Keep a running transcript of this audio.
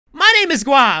name is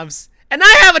Guavs, and I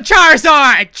have a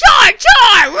Charizard!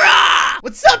 Char! Rah!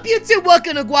 What's up, YouTube?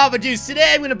 Welcome to Guava Juice.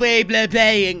 Today I'm gonna be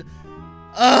playing...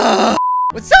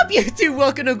 What's up, YouTube?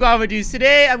 Welcome to Guava Juice.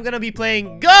 Today I'm gonna be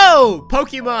playing Go!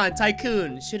 Pokemon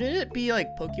Tycoon. Shouldn't it be like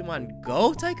Pokemon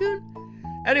Go Tycoon?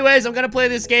 Anyways, I'm gonna play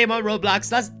this game on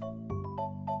Roblox. Let's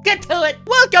get to it.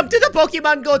 Welcome to the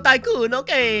Pokemon Go Tycoon.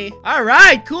 Okay.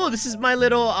 Alright, cool. This is my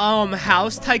little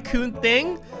house tycoon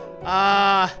thing.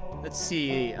 Let's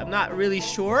see. I'm not really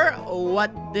sure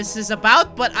what this is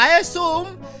about, but I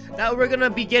assume that we're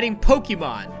gonna be getting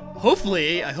Pokemon.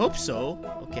 Hopefully, I hope so.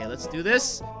 Okay, let's do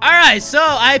this. Alright, so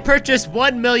I purchased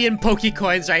 1 million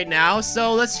Pokecoins right now.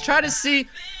 So let's try to see.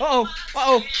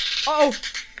 Uh-oh.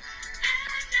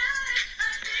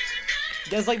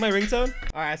 You guys like my ringtone?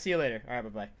 Alright, I'll see you later.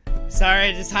 Alright, bye-bye. Sorry,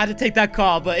 I just had to take that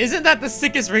call, but isn't that the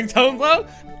sickest ringtone, bro?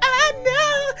 I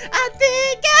know, I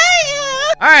think I am.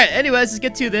 Alright, anyways, let's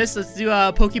get to this. Let's do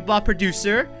a Pokeball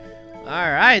producer.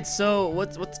 Alright, so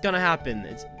what's gonna happen?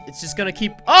 It's just gonna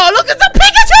keep. Oh, look, it's a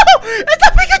Pikachu! It's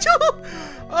a Pikachu!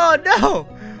 Oh no!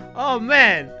 Oh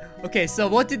man. Okay, so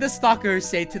what did the stalker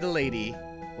say to the lady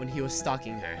when he was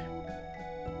stalking her?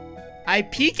 I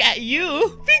peek at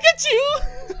you, Pikachu!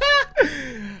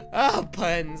 Oh,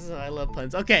 puns. I love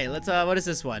puns. Okay, let's, what is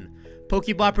this one?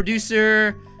 Pokeball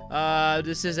producer.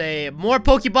 This is a more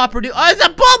Pokeball producer. Oh, it's a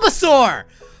Bulbasaur!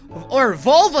 Or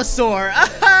Volvasaur.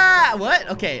 What?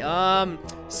 Okay,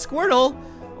 Squirtle.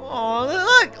 Oh,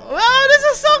 look! Oh, this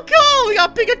is so cool! We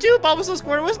got Pikachu, Bulbasaur,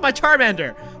 Squirtle. Where's my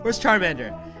Charmander? Where's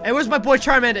Charmander? Hey, where's my boy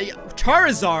Charmander?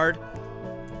 Charizard?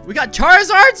 We got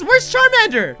Charizards? Where's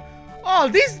Charmander? Oh,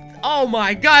 these... Oh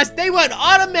my gosh, they went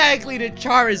automatically to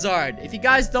Charizard. If you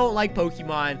guys don't like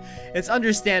Pokemon, it's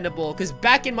understandable, because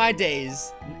back in my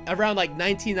days, around like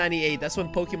 1998, that's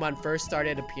when Pokemon first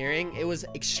started appearing. It was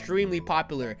extremely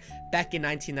popular back in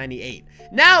 1998.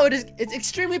 Now it's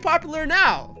extremely popular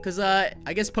now, because I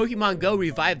guess Pokemon Go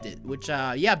revived it, which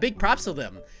yeah, big props to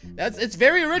them. It's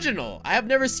very original. I have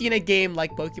never seen a game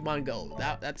like Pokemon Go.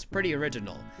 That's pretty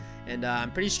original, and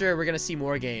I'm pretty sure we're gonna see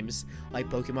more games like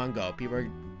Pokemon Go.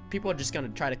 People are just gonna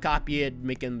try to copy it,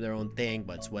 make them their own thing,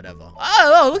 but it's whatever.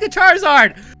 Oh, look at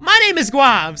Charizard! My name is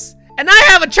Guavs, and I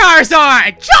have a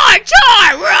Charizard!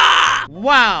 Char! Rah!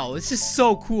 Wow, this is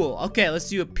so cool. Okay, let's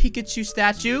do a Pikachu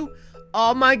statue.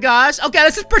 Oh my gosh. Okay,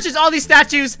 let's just purchase all these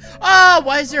statues. Oh,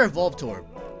 why is there a Voltorb?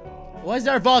 Why is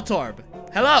there a Voltorb?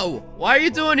 Hello, why are you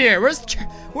doing here? Where's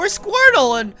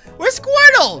Squirtle? And where's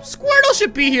Squirtle? Squirtle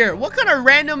should be here. What kind of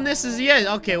randomness is he in?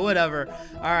 Okay, whatever.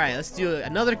 All right, let's do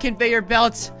another conveyor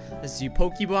belt. Let's do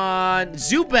Pokemon.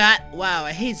 Zubat. Wow,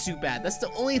 I hate Zubat. That's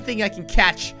the only thing I can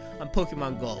catch on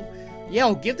Pokemon Go.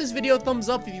 Yo, give this video a thumbs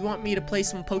up if you want me to play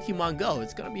some Pokemon Go.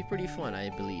 It's gonna be pretty fun, I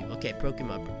believe. Okay,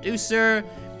 Pokemon producer.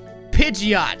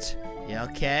 Pidgeot. Yeah,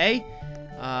 okay.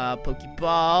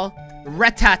 Pokeball.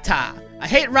 Rattata. I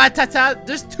hate Rattata.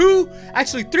 There's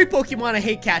actually three Pokemon I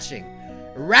hate catching.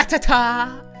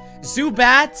 Rattata,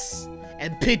 Zubats,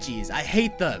 and Pidgeys. I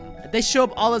hate them. They show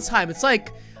up all the time. It's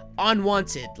like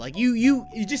unwanted. Like you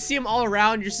just see them all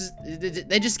around.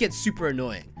 They just get super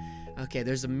annoying. Okay,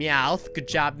 there's a Meowth. Good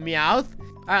job, Meowth.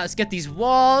 All right, let's get these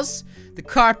walls, the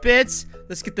carpets.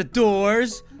 Let's get the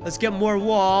doors. Let's get more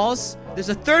walls. There's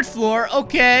a third floor.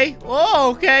 Okay.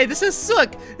 Oh, okay. This is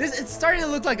sick. It's starting to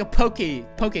look like a Poke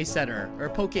Center or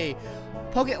Poke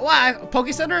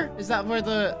Center? Is that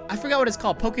where I forgot what it's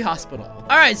called. Poke Hospital.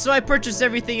 All right. So I purchased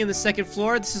everything in the second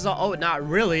floor. This is all. Oh, not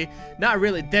really.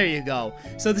 There you go.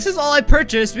 So this is all I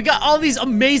purchased. We got all these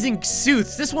amazing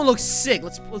suits. This one looks sick.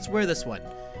 Let's wear this one.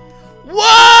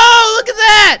 Whoa! Look at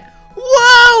that!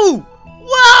 Whoa!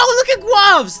 Wow, look at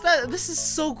Guavs! This is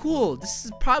so cool. This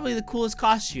is probably the coolest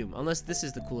costume. Unless this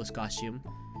is the coolest costume.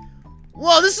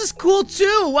 Whoa, this is cool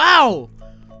too! Wow!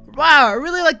 Wow, I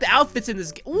really like the outfits in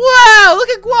this game. Wow, look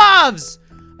at Guavs!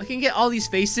 I can get all these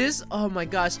faces. Oh my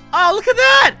gosh. Oh, look at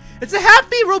that! It's a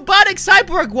happy robotic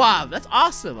cyborg Guav. That's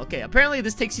awesome. Okay, apparently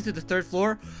this takes you to the third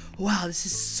floor. Wow, this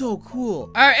is so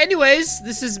cool. Alright, anyways,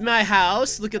 this is my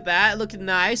house. Look at that. Looking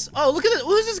nice. Oh, look at this.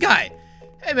 Who's this guy?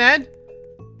 Hey, man.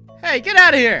 Hey, get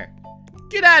out of here!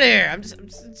 Get out of here! I'm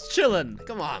just chilling.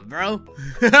 Come on, bro.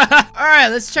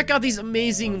 Alright, let's check out these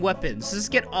amazing weapons. Let's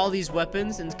get all these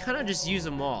weapons and kind of just use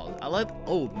them all. I like,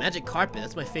 oh, magic carpet.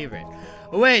 That's my favorite.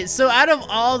 Oh, wait, so out of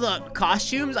all the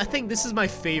costumes, I think this is my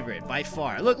favorite by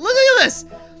far. Look at this!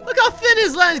 Look how thin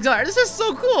his legs are. This is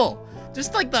so cool.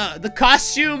 Just like the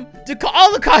costume,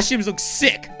 all the costumes look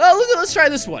sick. Oh, let's try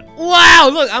this one. Wow,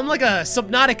 look, I'm like a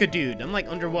Subnautica dude. I'm like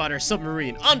underwater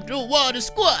submarine, underwater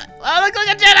squad. Oh, look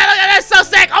at Jenna, look at that, so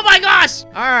sick. Oh my gosh.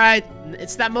 All right,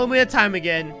 it's that moment of time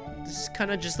again. Just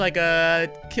kind of just like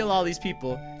kill all these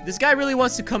people. This guy really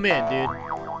wants to come in, dude.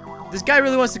 This guy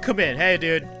really wants to come in. Hey,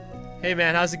 dude. Hey,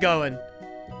 man, how's it going?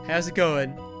 How's it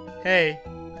going? Hey.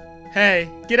 Hey,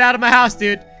 get out of my house,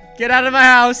 dude. Get out of my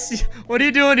house. What are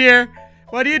you doing here?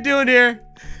 What are you doing here?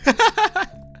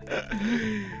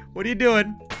 What are you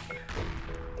doing?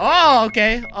 Oh,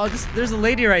 okay. Oh, there's a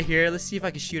lady right here. Let's see if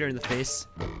I can shoot her in the face.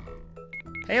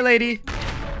 Hey, lady.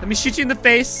 Let me shoot you in the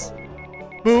face.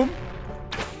 Boom.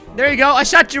 There you go. I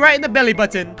shot you right in the belly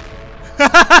button.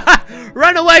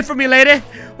 Run away from me, lady.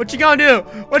 What you gonna do?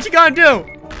 What you gonna do?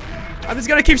 I'm just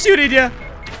gonna keep shooting you.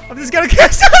 I'm just gonna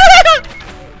keep shooting you.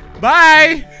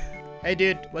 Bye. Hey,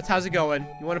 dude. How's it going?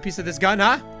 You want a piece of this gun,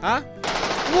 huh? Huh?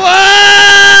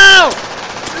 Whoa!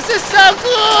 This is so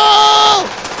cool!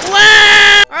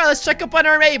 Wow! Alright, let's check up on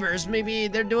our neighbors. Maybe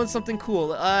they're doing something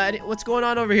cool. What's going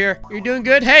on over here? You're doing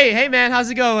good? Hey, man, how's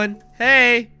it going?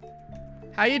 Hey.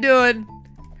 How you doing?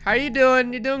 How you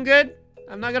doing? You doing good?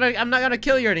 I'm not gonna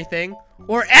kill you or anything.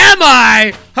 Or am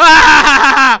I?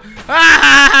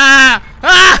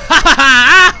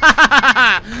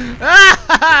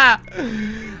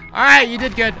 Alright, you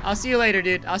did good. I'll see you later,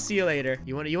 dude. I'll see you later.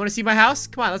 You wanna see my house?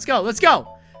 Come on, let's go. Let's go.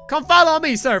 Come follow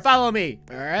me, sir. Follow me.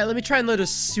 Alright, let me try and load a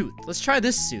suit. Let's try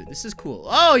this suit. This is cool.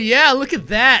 Oh, yeah, look at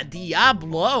that.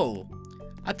 Diablo.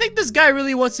 I think this guy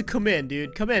really wants to come in,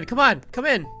 dude. Come in. Come on. Come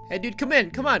in. Hey, dude, come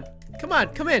in. Come on. Come on.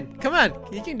 Come in. Come on.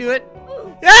 You can do it.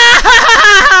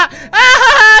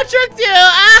 Tricked you.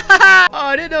 Oh,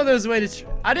 I didn't know there was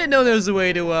a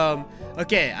way to.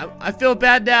 Okay, I feel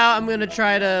bad now. I'm gonna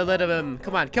try to let him.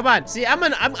 Come on. Come on. See, I'm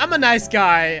a nice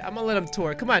guy. I'm gonna let him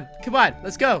tour. Come on. Come on.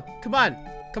 Let's go. Come on.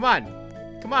 Come on.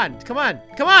 Come on. Come on.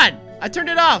 Come on. I turned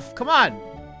it off. Come on.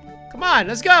 Come on.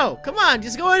 Let's go. Come on.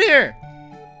 Just go in here.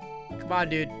 Come on,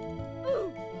 dude.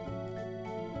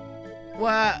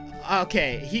 What?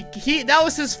 Okay. That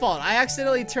was his fault. I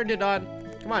accidentally turned it on.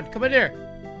 Come on. Come in here.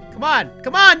 Come on.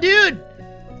 Come on, dude.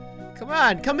 Come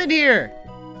on. Come in here.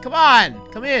 Come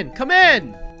on. Come in. Come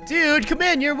in. Dude, come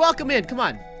in. You're welcome in. Come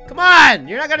on. Come on.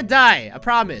 You're not gonna die. I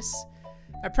promise.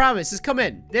 I promise. Just come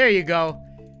in. There you go.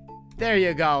 There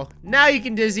you go. Now you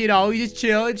can just, you just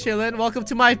chill and chillin'. Welcome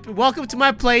to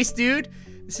my place, dude.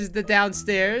 This is the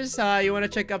downstairs. You want to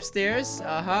check upstairs?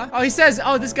 Oh, he says,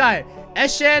 this guy,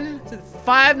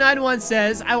 Eshen591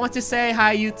 says, I want to say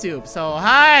hi, YouTube. So,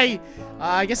 hi.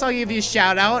 I guess I'll give you a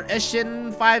shout out,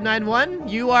 Eshen591.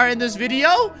 You are in this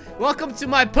video. Welcome to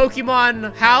my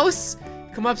Pokemon house.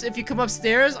 If you come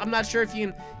upstairs, I'm not sure if you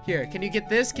can. Here, can you get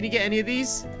this? Can you get any of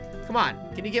these? Come on.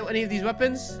 Can you get any of these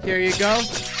weapons? Here you go.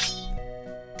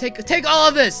 Take all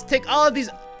of this. Take all of these.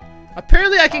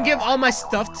 Apparently, I can give all my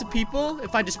stuff to people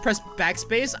if I just press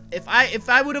backspace. If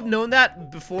I would have known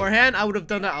that beforehand, I would have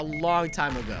done that a long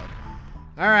time ago.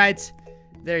 All right,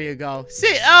 there you go.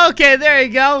 See, okay, there you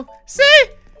go. See,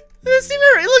 look at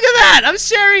that. I'm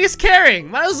sharing is caring.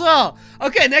 Might as well.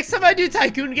 Okay, next time I do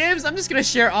Tycoon games, I'm just gonna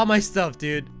share all my stuff,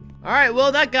 dude. All right,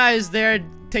 well, that guy is there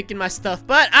taking my stuff,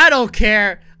 but I don't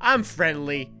care. I'm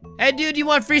friendly. Hey, dude, you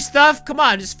want free stuff? Come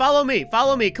on, just follow me.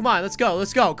 Follow me. Come on, let's go.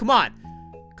 Let's go. Come on.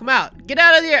 Come out. Get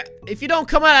out of here. If you don't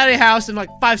come out of your house in like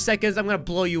 5 seconds, I'm gonna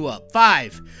blow you up.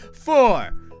 5, 4,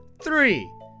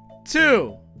 3,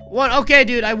 2, 1. Okay,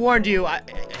 dude, I warned you. I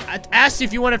asked you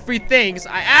if you wanted free things.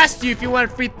 I asked you if you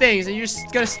wanted free things, and you're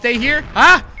just gonna stay here?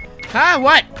 Huh? Huh?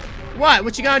 What? What?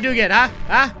 What you gonna do again, huh?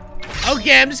 Huh?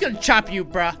 Okay, I'm just gonna chop you,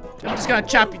 bruh. I'm just gonna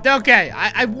chop you. Okay,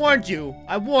 I warned you.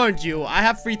 I warned you. I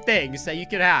have free things that you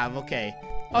can have. Okay.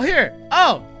 Oh, here.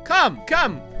 Oh, come.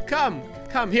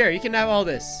 Here, you can have all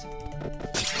this.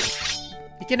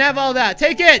 You can have all that.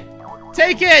 Take it.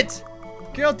 Take it.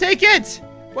 Girl, take it.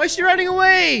 Why is she running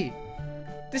away?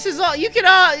 This is all,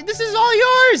 this is all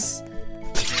yours.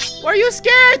 Why are you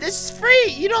scared? This is free.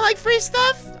 You don't like free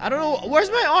stuff? I don't know. Where's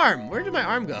my arm? Where did my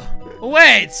arm go?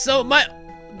 Wait, so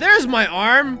there's my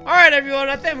arm. All right, everyone.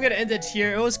 I think I'm gonna end it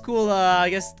here. It was cool, I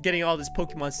guess, getting all this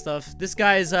Pokemon stuff. This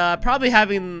guy's probably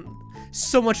having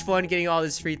so much fun getting all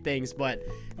these free things. But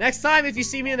next time, if you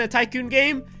see me in a Tycoon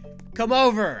game, come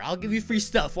over. I'll give you free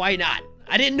stuff. Why not?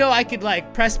 I didn't know I could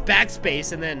like press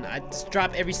backspace and then I just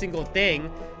drop every single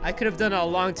thing. I could have done it a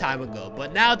long time ago.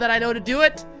 But now that I know to do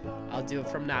it, I'll do it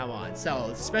from now on.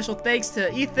 So special thanks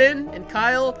to Ethan and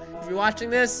Kyle. If you're watching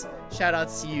this, shout out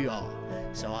to you all.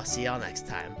 So I'll see y'all next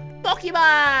time.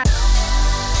 Pokemon!